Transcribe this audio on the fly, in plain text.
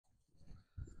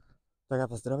Tak já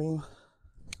vás zdravím.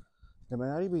 Jdeme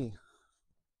na ryby.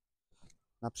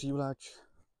 Na přívlač,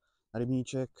 na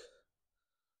rybníček.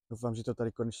 Doufám, že to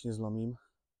tady konečně zlomím.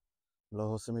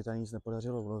 Dlouho se mi tady nic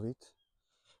nepodařilo ulovit.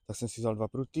 Tak jsem si vzal 2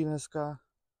 pruty dneska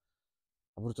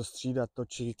a budu to střídat,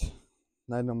 točit.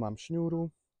 Na jednom mám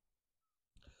šňůru,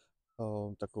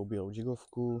 takovou bílou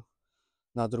jigovku.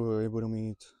 Na druhé budu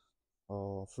mít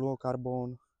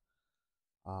fluokarbon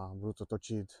a budu to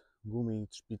točit gumy,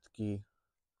 třpytky.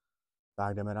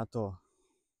 Tak jdeme na to.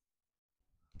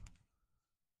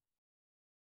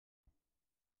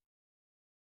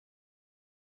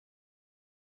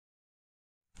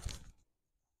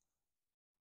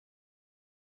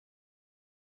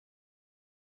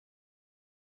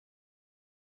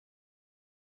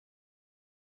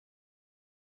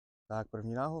 Tak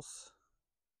první nához.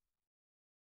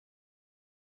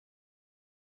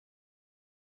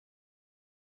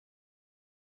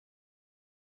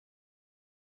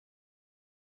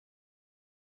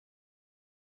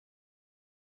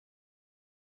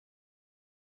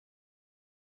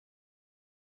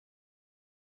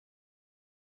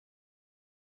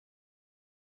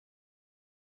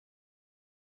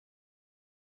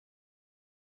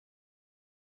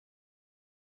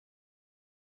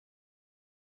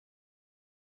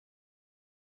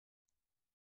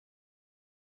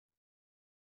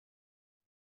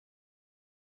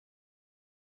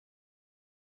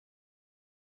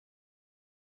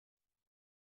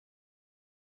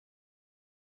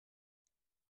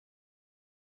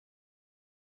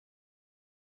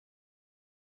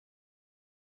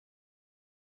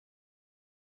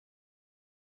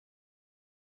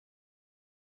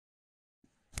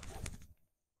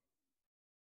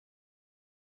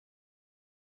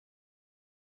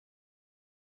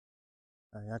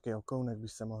 A nějaký okounek by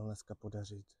se mohl dneska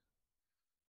podařit.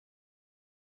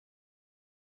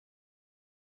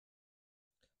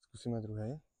 Zkusíme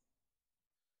druhý.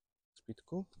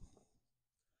 Třpytku.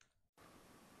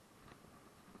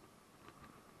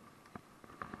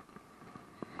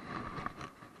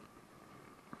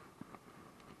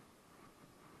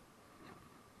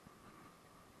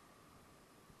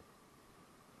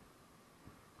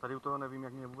 Tady u toho nevím,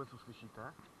 jak mě vůbec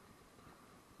uslyšíte.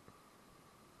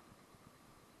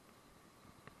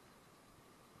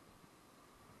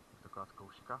 Je taková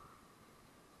zkouška.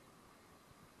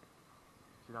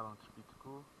 Přidávám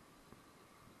třpytku,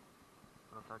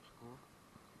 protačku.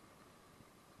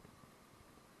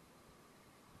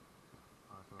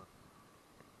 Ale to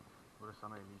bude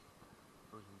samý líst,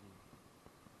 to už vidím.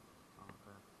 No, to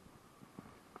je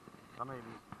samý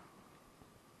líst.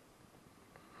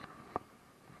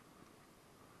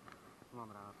 To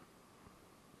mám rád.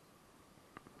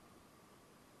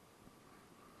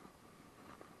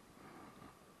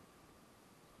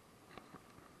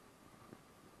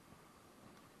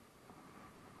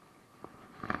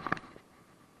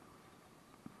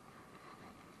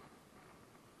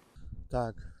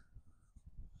 Tak,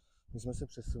 my jsme se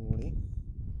přesunuli.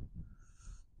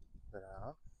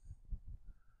 Teda.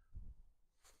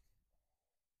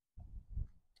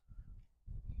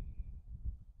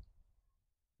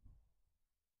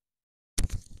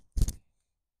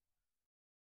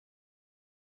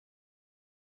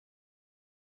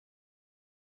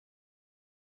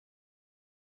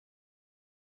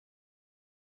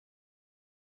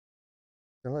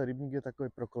 Tenhle rybník je takový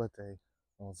prokletej,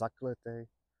 no, zakletej.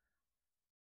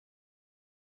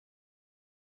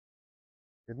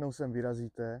 Jednou sem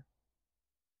vyrazíte,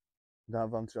 dám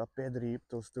vám třeba 5 ryb,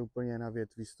 to jste úplně na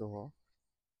větvi z toho.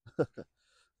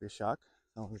 Věšák,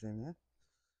 samozřejmě.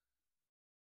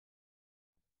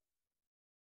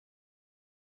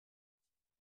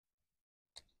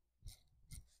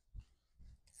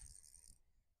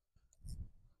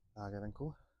 Tak, je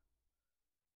venku.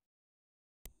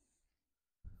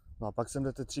 No a pak sem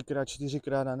jdete 3x,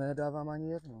 4x a nedávám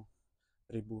ani jednu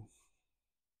rybu.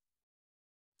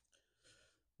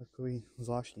 Takový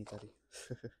zvláštní tady.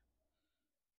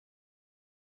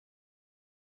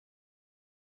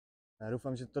 Já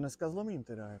doufám, že to dneska zlomím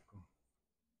teda jako.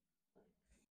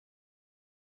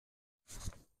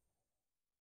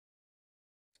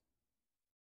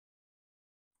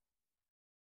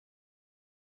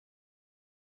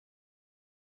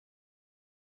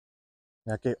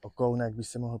 Nějaký okounek by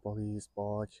se mohl povíst,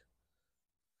 pojď.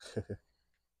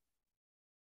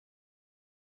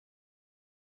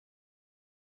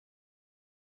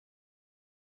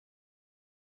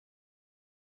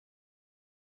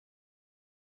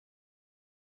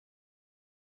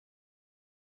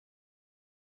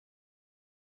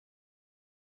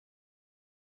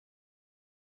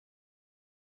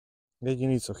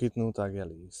 Jediný, co chytnu, tak je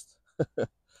líst.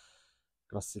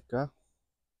 Klasika.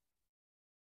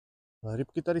 Ale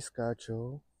rybky tady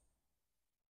skáčou.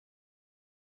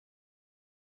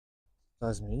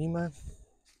 Tak změníme.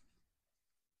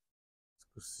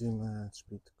 Zkusíme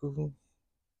třpítku.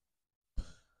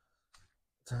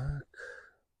 Tak.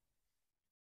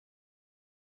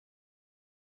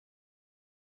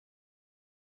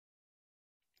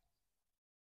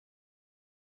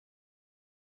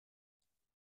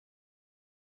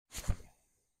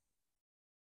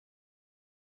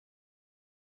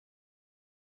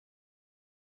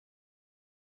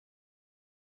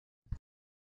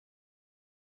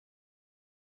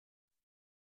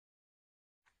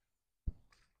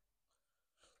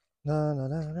 Na na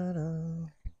na na na.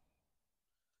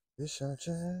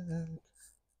 Vyšáček.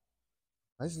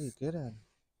 Hajzlík jeden.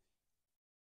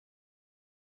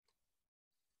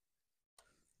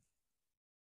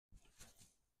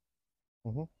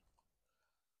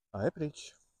 A je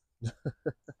pryč.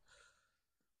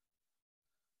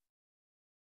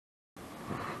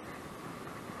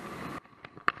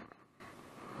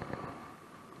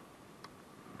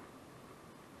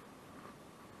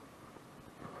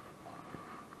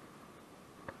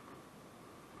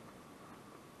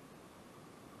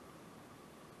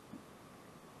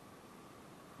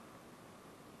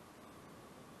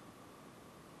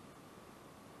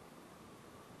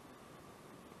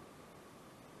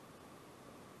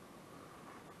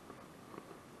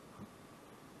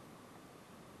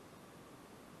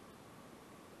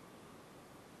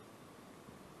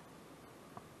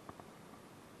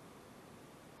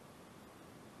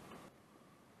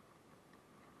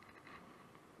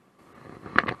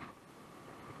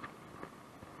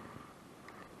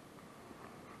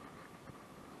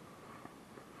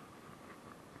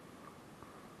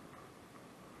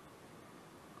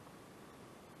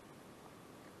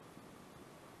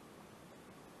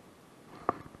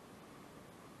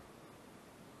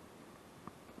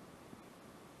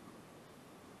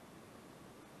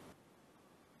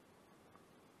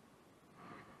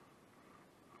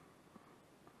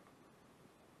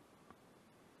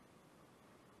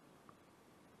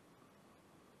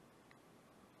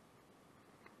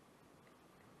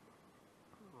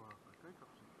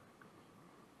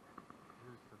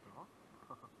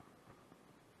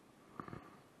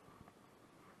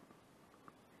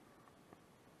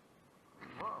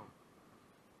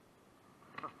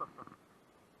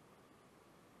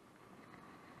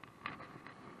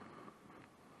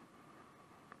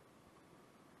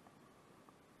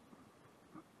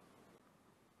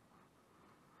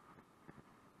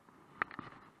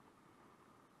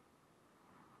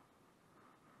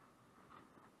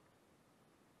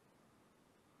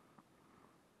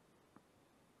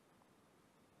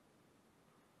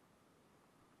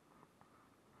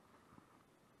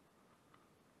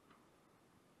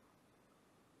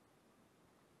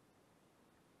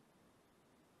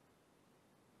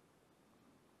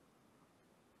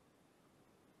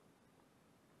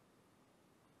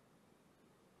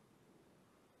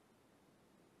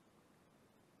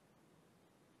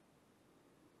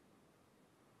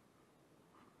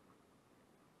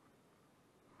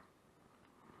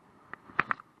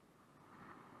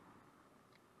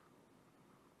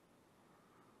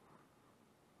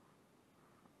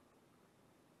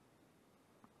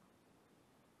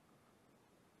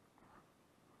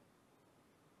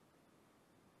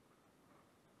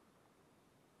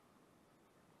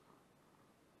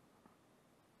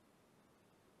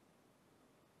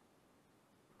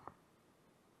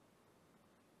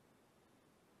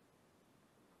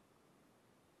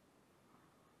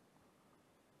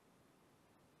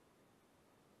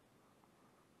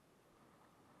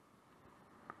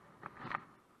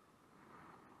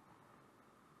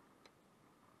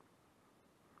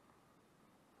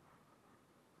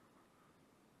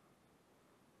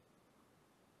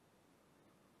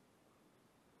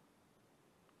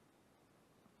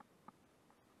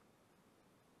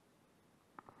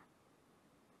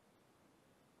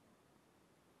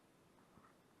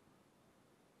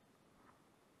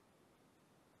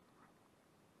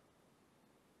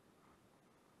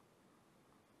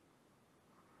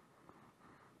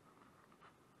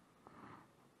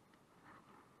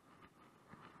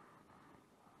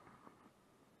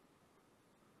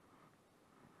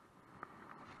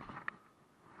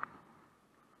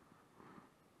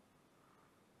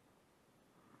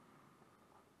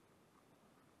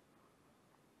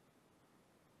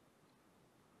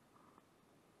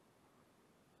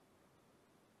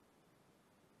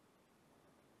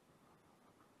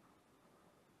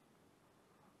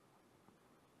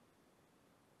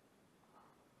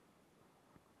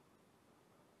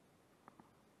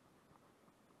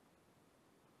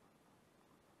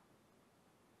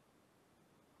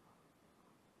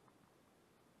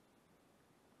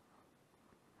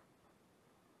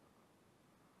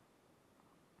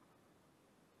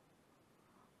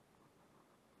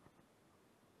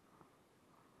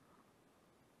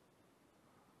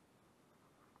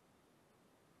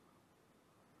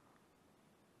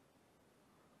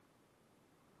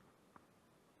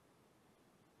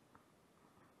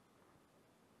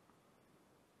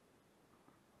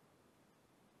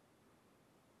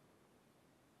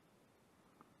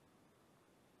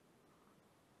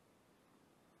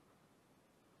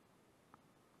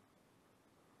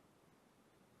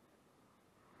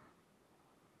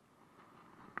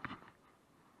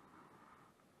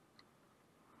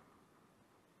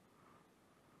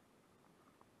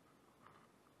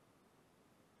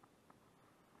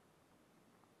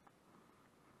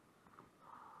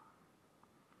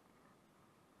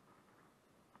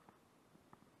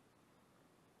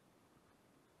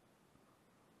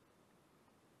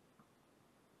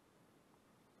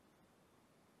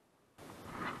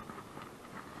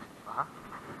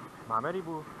 Máme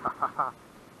rybu? Hahaha.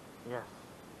 Yes.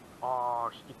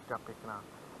 Oh, štika pěkná.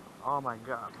 Oh my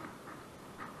god.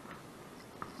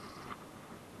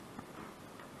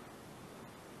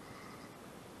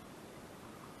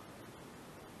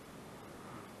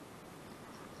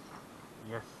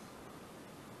 Yes.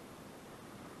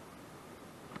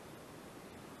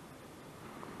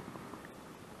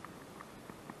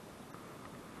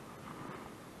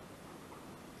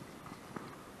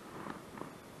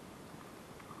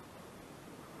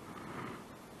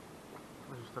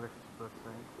 Můžeš to nechytit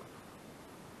plecej.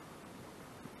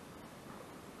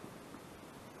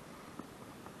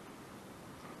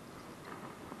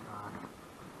 Tak.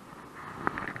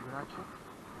 Hráček.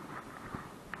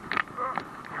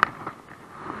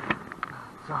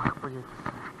 Tak, podívejte se.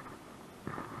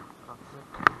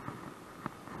 Kacek.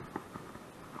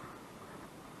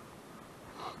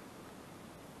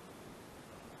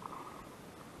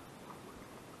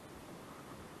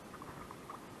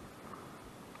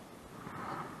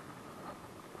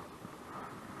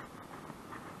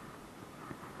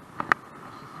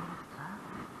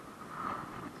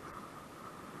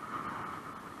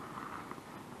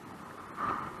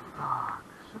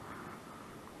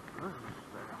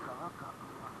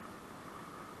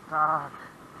 Tak,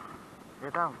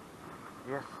 je tam,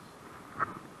 yes.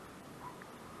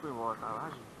 Ty vole, ta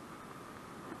váží.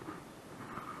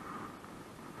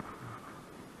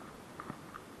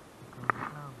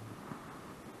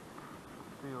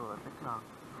 Ty vole, pěkná.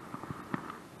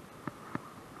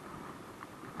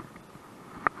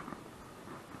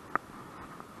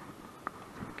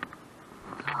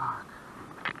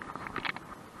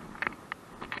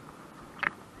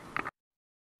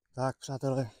 Tak,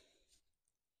 přátelé.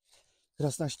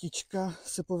 Krásná štička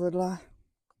se povedla.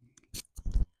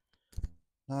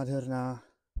 Nádherná.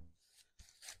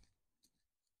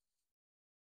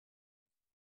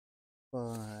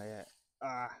 Je.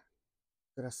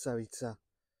 Krasavica.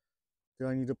 Ty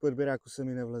ani do podběráku se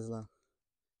mi nevlezla.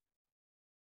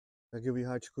 Tak ji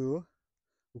vyháčkuju.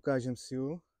 Ukážem si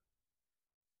ju.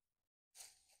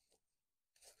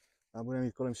 A bude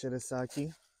mít kolem 60.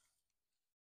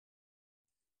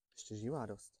 Ještě živá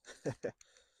dost.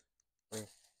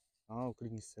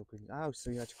 Uklidni se, uklidni. Už se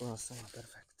vyháčkovala sama,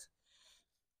 perfekt.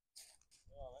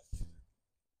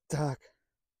 Tak.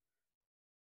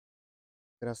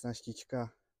 Krásná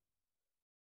štička.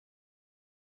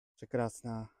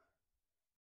 Překrásná.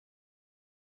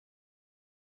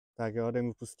 Tak jo, jdem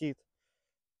mu pustit.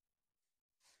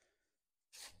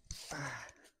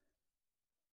 Tak.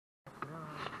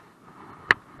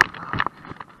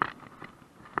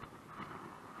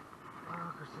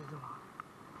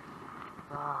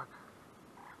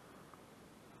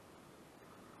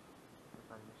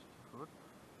 Tady ještě furt.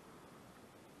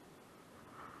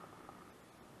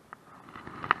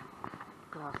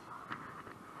 Krása.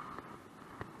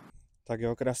 Tak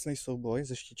jo, krásný souboj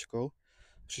se štičkou.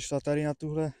 Přišla tady na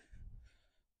tuhle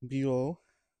bílou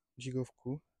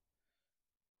žigovku.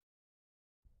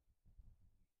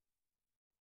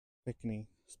 Pěkný,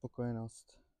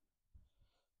 spokojenost.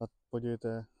 A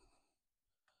podívejte,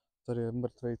 tady je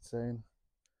mrtvej cejn.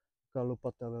 Taková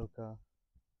lopata velká.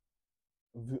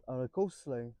 Ale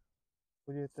kouslej.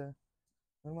 Podívejte,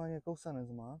 normálně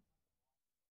kousanec má.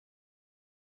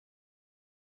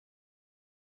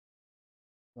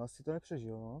 No asi to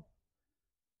nepřežil, no.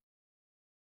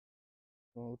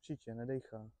 No určitě,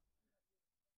 nedejchá.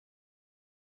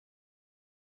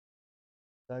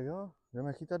 Tak jo,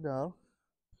 jdeme chytat dál.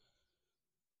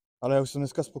 Ale já už jsem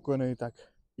dneska spokojený, tak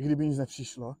i kdyby nic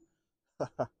nepřišlo.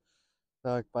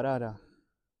 Tak paráda.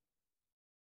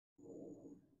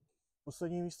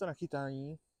 Poslední místo na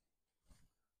chytání.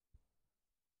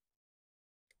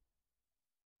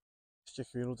 Ještě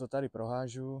chvíli to tady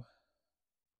prohážu.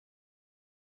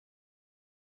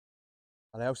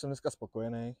 Ale já už jsem dneska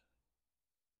spokojený.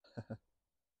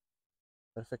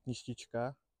 Perfektní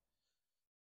štička.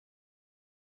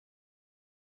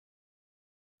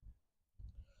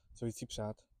 Co víc si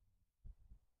přát?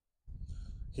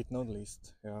 Chytnout list,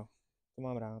 jo. To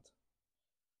mám rád.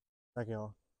 Tak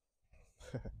jo.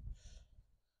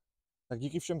 Tak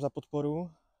díky všem za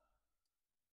podporu.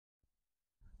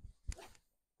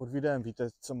 Pod videem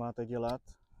víte, co máte dělat.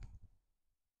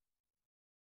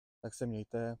 Tak se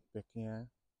mějte pěkně.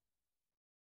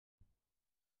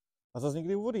 A zase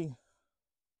někdy u vody.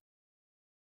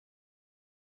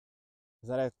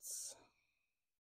 Zarec.